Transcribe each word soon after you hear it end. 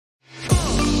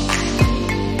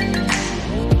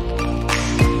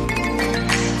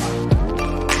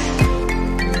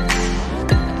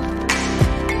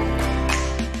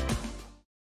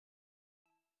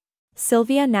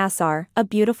Sylvia Nasar, A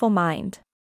Beautiful Mind.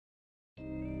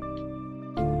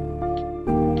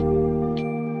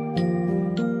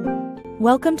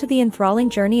 Welcome to the enthralling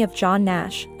journey of John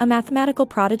Nash, a mathematical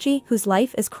prodigy whose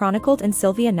life is chronicled in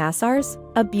Sylvia Nasar's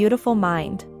A Beautiful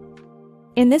Mind.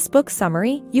 In this book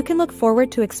summary, you can look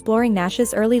forward to exploring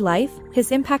Nash's early life,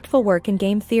 his impactful work in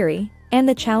game theory, and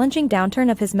the challenging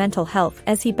downturn of his mental health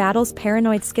as he battles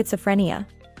paranoid schizophrenia.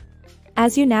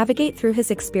 As you navigate through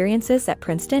his experiences at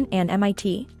Princeton and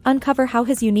MIT, uncover how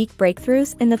his unique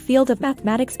breakthroughs in the field of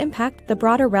mathematics impact the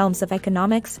broader realms of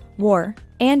economics, war,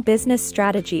 and business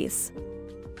strategies.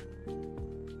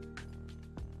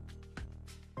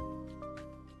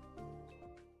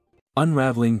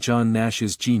 Unraveling John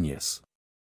Nash's Genius.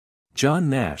 John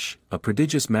Nash, a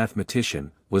prodigious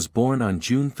mathematician, was born on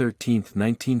June 13,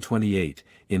 1928,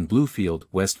 in Bluefield,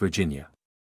 West Virginia.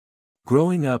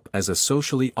 Growing up as a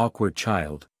socially awkward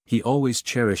child, he always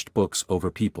cherished books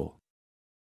over people.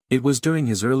 It was during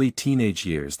his early teenage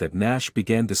years that Nash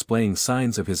began displaying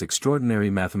signs of his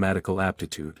extraordinary mathematical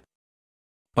aptitude.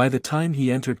 By the time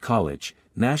he entered college,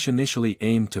 Nash initially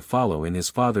aimed to follow in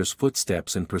his father's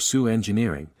footsteps and pursue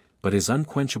engineering, but his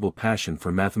unquenchable passion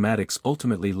for mathematics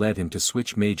ultimately led him to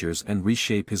switch majors and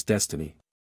reshape his destiny.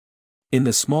 In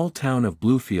the small town of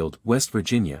Bluefield, West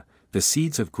Virginia, the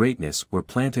seeds of greatness were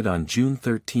planted on June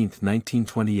 13,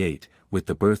 1928, with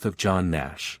the birth of John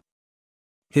Nash.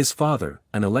 His father,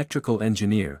 an electrical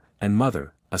engineer, and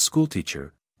mother, a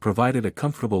schoolteacher, provided a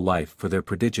comfortable life for their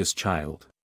prodigious child.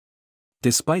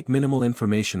 Despite minimal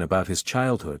information about his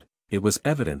childhood, it was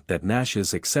evident that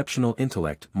Nash's exceptional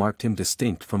intellect marked him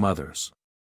distinct from others.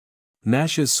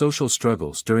 Nash's social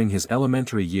struggles during his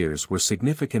elementary years were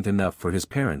significant enough for his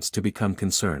parents to become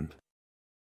concerned.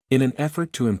 In an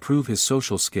effort to improve his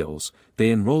social skills, they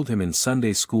enrolled him in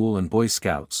Sunday school and Boy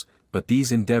Scouts, but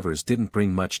these endeavors didn't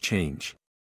bring much change.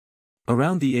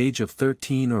 Around the age of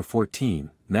 13 or 14,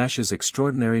 Nash's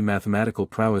extraordinary mathematical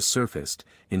prowess surfaced,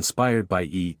 inspired by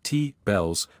E. T.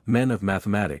 Bell's Men of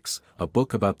Mathematics, a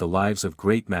book about the lives of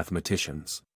great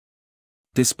mathematicians.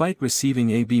 Despite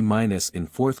receiving a B- in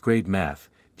fourth grade math,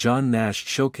 John Nash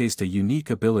showcased a unique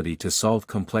ability to solve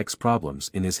complex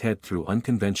problems in his head through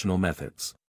unconventional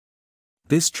methods.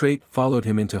 This trait followed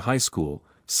him into high school,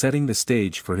 setting the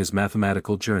stage for his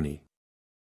mathematical journey.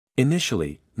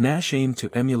 Initially, Nash aimed to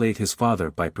emulate his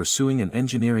father by pursuing an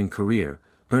engineering career,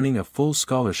 earning a full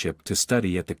scholarship to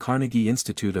study at the Carnegie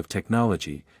Institute of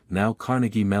Technology, now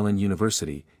Carnegie Mellon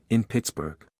University, in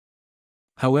Pittsburgh.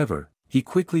 However, he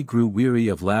quickly grew weary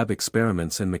of lab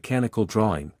experiments and mechanical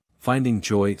drawing, finding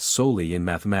joy solely in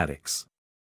mathematics.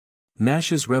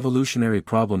 Nash's revolutionary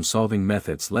problem-solving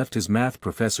methods left his math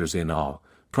professors in awe,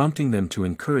 prompting them to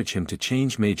encourage him to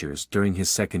change majors during his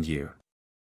second year.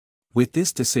 With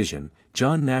this decision,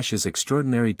 John Nash's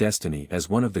extraordinary destiny as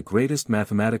one of the greatest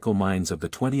mathematical minds of the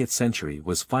 20th century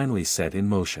was finally set in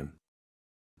motion.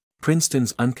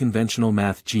 Princeton's unconventional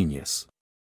math genius.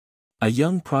 A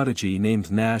young prodigy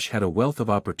named Nash had a wealth of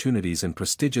opportunities in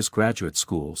prestigious graduate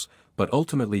schools, but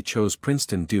ultimately chose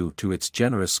Princeton due to its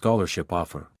generous scholarship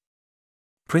offer.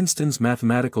 Princeton's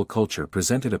mathematical culture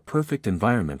presented a perfect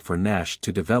environment for Nash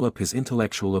to develop his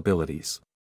intellectual abilities.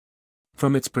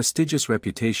 From its prestigious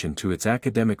reputation to its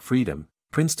academic freedom,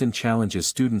 Princeton challenges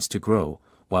students to grow,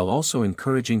 while also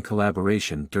encouraging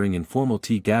collaboration during informal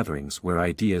tea gatherings where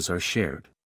ideas are shared.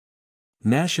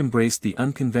 Nash embraced the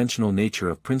unconventional nature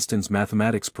of Princeton's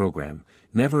mathematics program,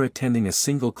 never attending a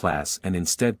single class and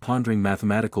instead pondering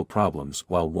mathematical problems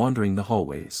while wandering the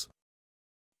hallways.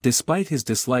 Despite his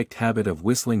disliked habit of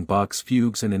whistling Bach's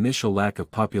fugues and initial lack of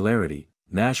popularity,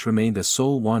 Nash remained a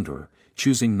sole wanderer,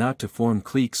 choosing not to form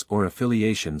cliques or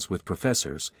affiliations with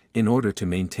professors, in order to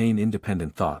maintain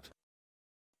independent thought.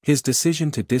 His decision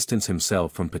to distance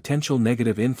himself from potential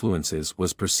negative influences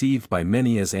was perceived by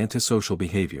many as antisocial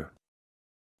behavior.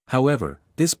 However,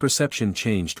 this perception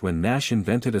changed when Nash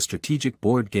invented a strategic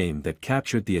board game that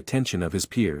captured the attention of his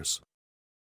peers.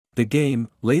 The game,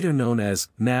 later known as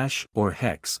Nash or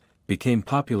Hex, became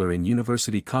popular in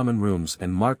university common rooms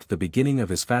and marked the beginning of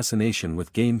his fascination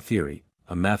with game theory,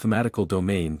 a mathematical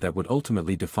domain that would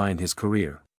ultimately define his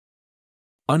career.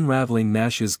 Unraveling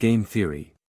Nash's game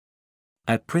theory.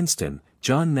 At Princeton,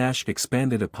 John Nash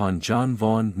expanded upon John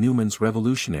von Neumann's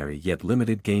revolutionary yet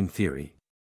limited game theory.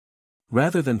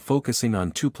 Rather than focusing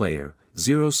on two-player,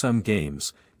 zero-sum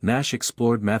games, Nash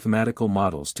explored mathematical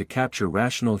models to capture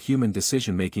rational human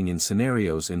decision-making in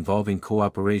scenarios involving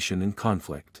cooperation and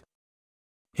conflict.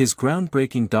 His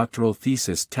groundbreaking doctoral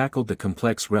thesis tackled the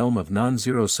complex realm of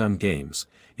non-zero-sum games,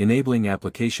 enabling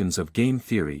applications of game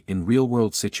theory in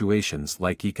real-world situations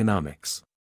like economics.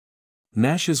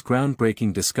 Nash's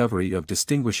groundbreaking discovery of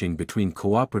distinguishing between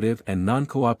cooperative and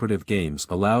non-cooperative games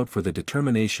allowed for the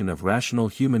determination of rational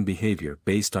human behavior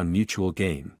based on mutual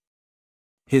gain.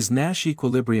 His Nash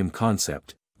equilibrium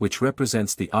concept, which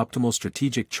represents the optimal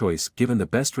strategic choice given the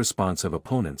best response of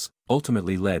opponents,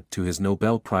 ultimately led to his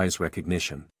Nobel Prize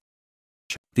recognition.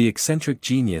 The eccentric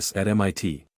genius at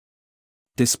MIT.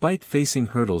 Despite facing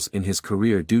hurdles in his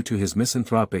career due to his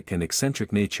misanthropic and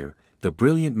eccentric nature, the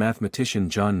brilliant mathematician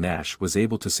John Nash was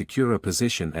able to secure a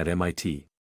position at MIT.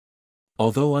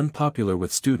 Although unpopular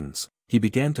with students, he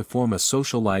began to form a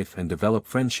social life and develop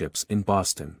friendships in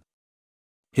Boston.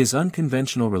 His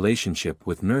unconventional relationship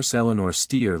with nurse Eleanor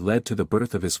Steer led to the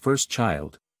birth of his first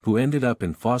child, who ended up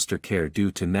in foster care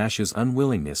due to Nash's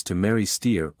unwillingness to marry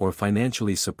Steer or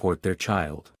financially support their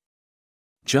child.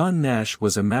 John Nash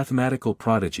was a mathematical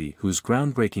prodigy whose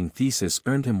groundbreaking thesis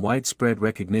earned him widespread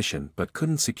recognition but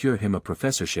couldn't secure him a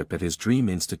professorship at his dream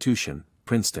institution,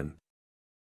 Princeton.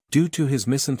 Due to his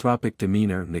misanthropic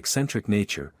demeanor and eccentric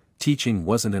nature, teaching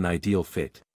wasn't an ideal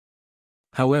fit.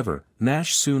 However,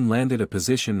 Nash soon landed a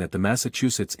position at the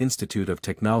Massachusetts Institute of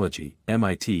Technology,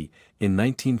 MIT, in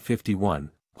 1951,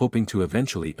 hoping to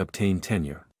eventually obtain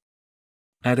tenure.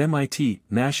 At MIT,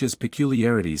 Nash's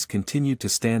peculiarities continued to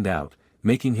stand out,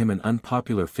 making him an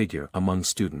unpopular figure among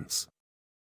students.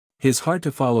 His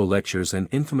hard-to-follow lectures and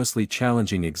infamously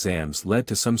challenging exams led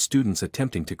to some students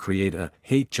attempting to create a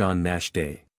 "Hate John Nash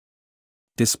Day."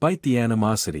 Despite the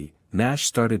animosity, Nash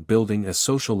started building a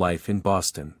social life in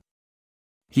Boston.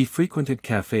 He frequented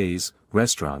cafes,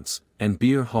 restaurants, and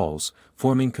beer halls,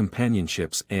 forming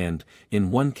companionships and, in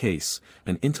one case,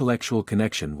 an intellectual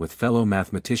connection with fellow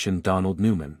mathematician Donald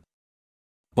Newman.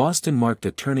 Boston marked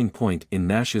a turning point in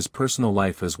Nash's personal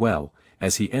life as well,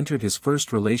 as he entered his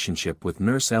first relationship with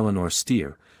nurse Eleanor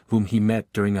Steer, whom he met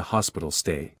during a hospital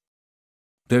stay.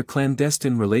 Their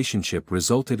clandestine relationship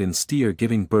resulted in Steer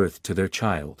giving birth to their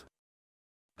child.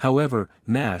 However,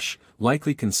 Nash,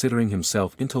 likely considering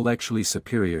himself intellectually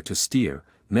superior to Steer,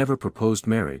 never proposed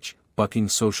marriage, bucking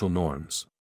social norms.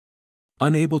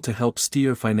 Unable to help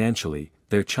Steer financially,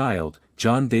 their child,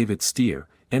 John David Steer,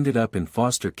 ended up in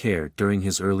foster care during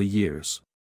his early years.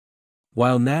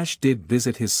 While Nash did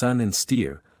visit his son and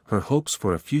Steer, her hopes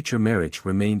for a future marriage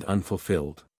remained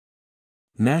unfulfilled.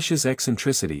 Nash's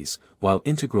eccentricities, while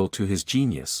integral to his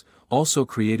genius, also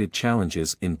created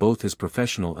challenges in both his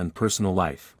professional and personal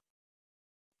life.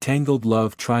 Tangled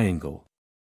love triangle.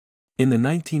 In the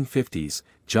 1950s,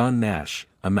 John Nash,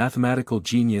 a mathematical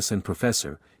genius and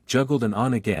professor, juggled an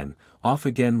on-again,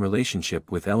 off-again relationship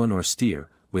with Eleanor Steer,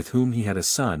 with whom he had a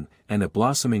son, and a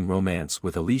blossoming romance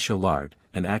with Alicia Lard,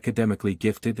 an academically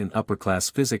gifted and upper-class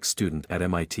physics student at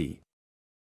MIT.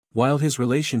 While his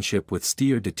relationship with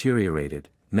Steer deteriorated,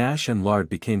 Nash and Lard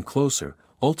became closer,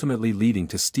 ultimately leading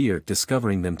to Steer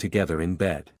discovering them together in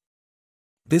bed.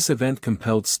 This event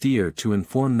compelled Steer to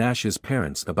inform Nash's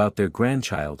parents about their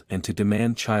grandchild and to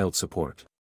demand child support.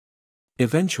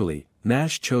 Eventually,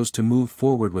 Nash chose to move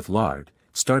forward with Lard,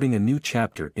 starting a new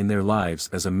chapter in their lives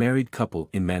as a married couple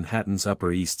in Manhattan's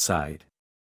Upper East Side.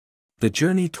 The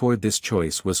journey toward this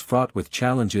choice was fraught with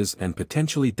challenges and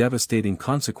potentially devastating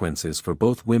consequences for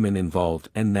both women involved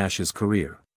and Nash's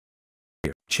career.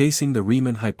 Chasing the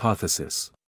Riemann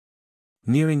hypothesis.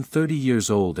 Nearing 30 years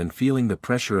old and feeling the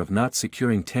pressure of not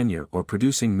securing tenure or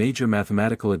producing major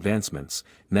mathematical advancements,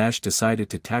 Nash decided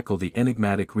to tackle the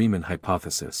enigmatic Riemann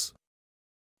hypothesis.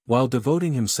 While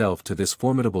devoting himself to this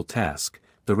formidable task,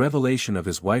 the revelation of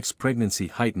his wife's pregnancy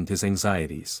heightened his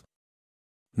anxieties.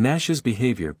 Nash's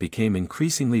behavior became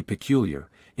increasingly peculiar,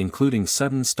 including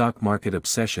sudden stock market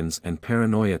obsessions and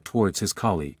paranoia towards his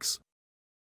colleagues.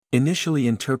 Initially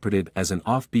interpreted as an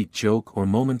offbeat joke or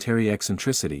momentary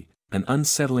eccentricity, an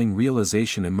unsettling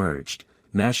realization emerged: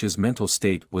 Nash's mental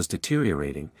state was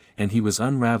deteriorating, and he was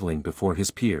unraveling before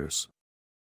his peers.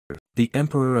 The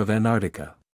Emperor of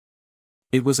Antarctica.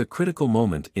 It was a critical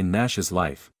moment in Nash's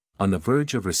life, on the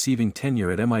verge of receiving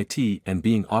tenure at MIT and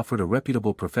being offered a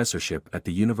reputable professorship at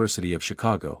the University of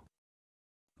Chicago.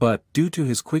 But, due to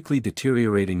his quickly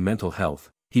deteriorating mental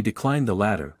health, he declined the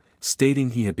latter, stating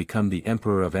he had become the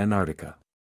Emperor of Antarctica.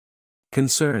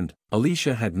 Concerned,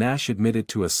 Alicia had Nash admitted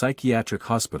to a psychiatric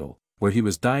hospital, where he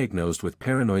was diagnosed with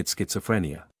paranoid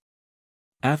schizophrenia.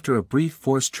 After a brief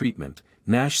forced treatment,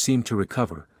 Nash seemed to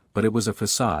recover, but it was a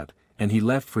facade, and he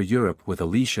left for Europe with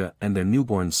Alicia and their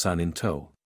newborn son in tow.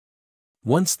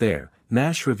 Once there,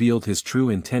 Nash revealed his true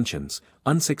intentions,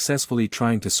 unsuccessfully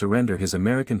trying to surrender his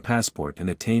American passport and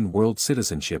attain world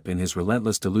citizenship in his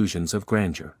relentless delusions of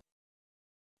grandeur.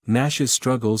 Nash's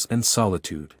struggles and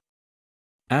solitude.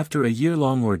 After a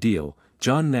year-long ordeal,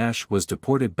 John Nash was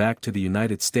deported back to the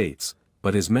United States,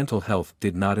 but his mental health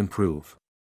did not improve.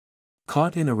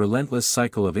 Caught in a relentless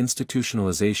cycle of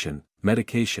institutionalization,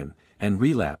 medication, and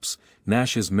relapse,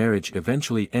 Nash's marriage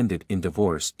eventually ended in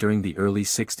divorce during the early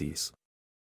 60s.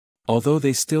 Although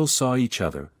they still saw each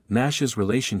other, Nash's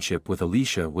relationship with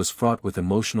Alicia was fraught with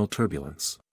emotional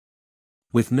turbulence.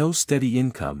 With no steady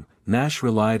income, Nash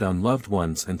relied on loved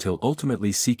ones until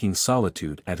ultimately seeking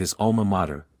solitude at his alma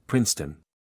mater, Princeton.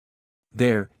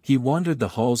 There, he wandered the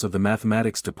halls of the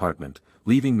mathematics department,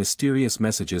 leaving mysterious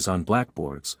messages on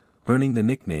blackboards, earning the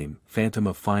nickname Phantom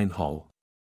of Fine Hall.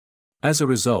 As a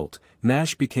result,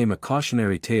 Nash became a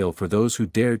cautionary tale for those who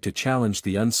dared to challenge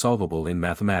the unsolvable in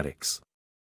mathematics.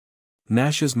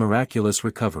 Nash's miraculous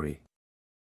recovery.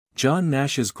 John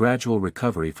Nash's gradual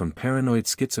recovery from paranoid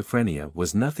schizophrenia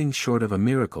was nothing short of a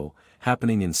miracle,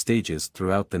 happening in stages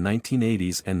throughout the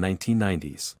 1980s and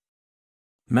 1990s.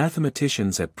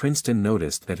 Mathematicians at Princeton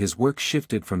noticed that his work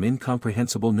shifted from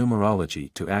incomprehensible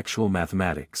numerology to actual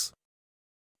mathematics.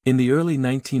 In the early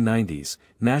 1990s,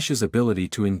 Nash's ability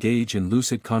to engage in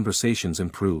lucid conversations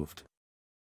improved.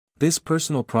 This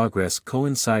personal progress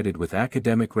coincided with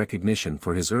academic recognition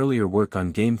for his earlier work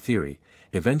on game theory,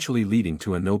 eventually leading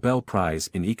to a Nobel Prize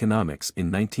in economics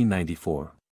in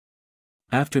 1994.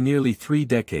 After nearly 3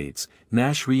 decades,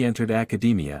 Nash re-entered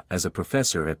academia as a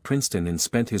professor at Princeton and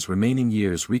spent his remaining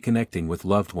years reconnecting with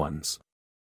loved ones.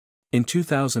 In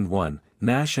 2001,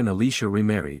 Nash and Alicia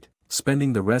remarried,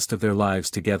 spending the rest of their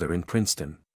lives together in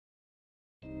Princeton.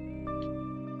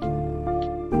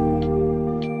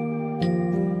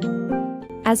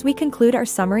 As we conclude our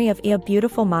summary of A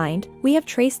Beautiful Mind, we have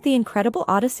traced the incredible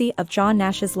odyssey of John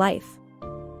Nash's life.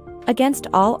 Against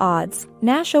all odds,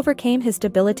 Nash overcame his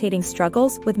debilitating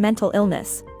struggles with mental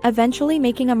illness, eventually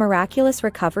making a miraculous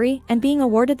recovery and being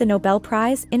awarded the Nobel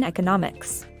Prize in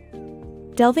economics.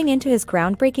 Delving into his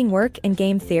groundbreaking work in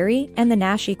game theory and the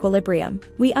Nash equilibrium,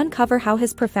 we uncover how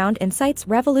his profound insights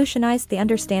revolutionized the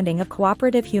understanding of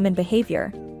cooperative human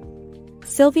behavior.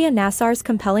 Sylvia Nasar's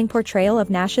compelling portrayal of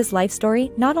Nash's life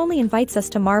story not only invites us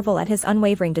to marvel at his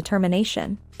unwavering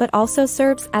determination, but also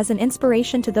serves as an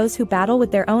inspiration to those who battle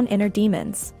with their own inner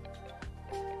demons.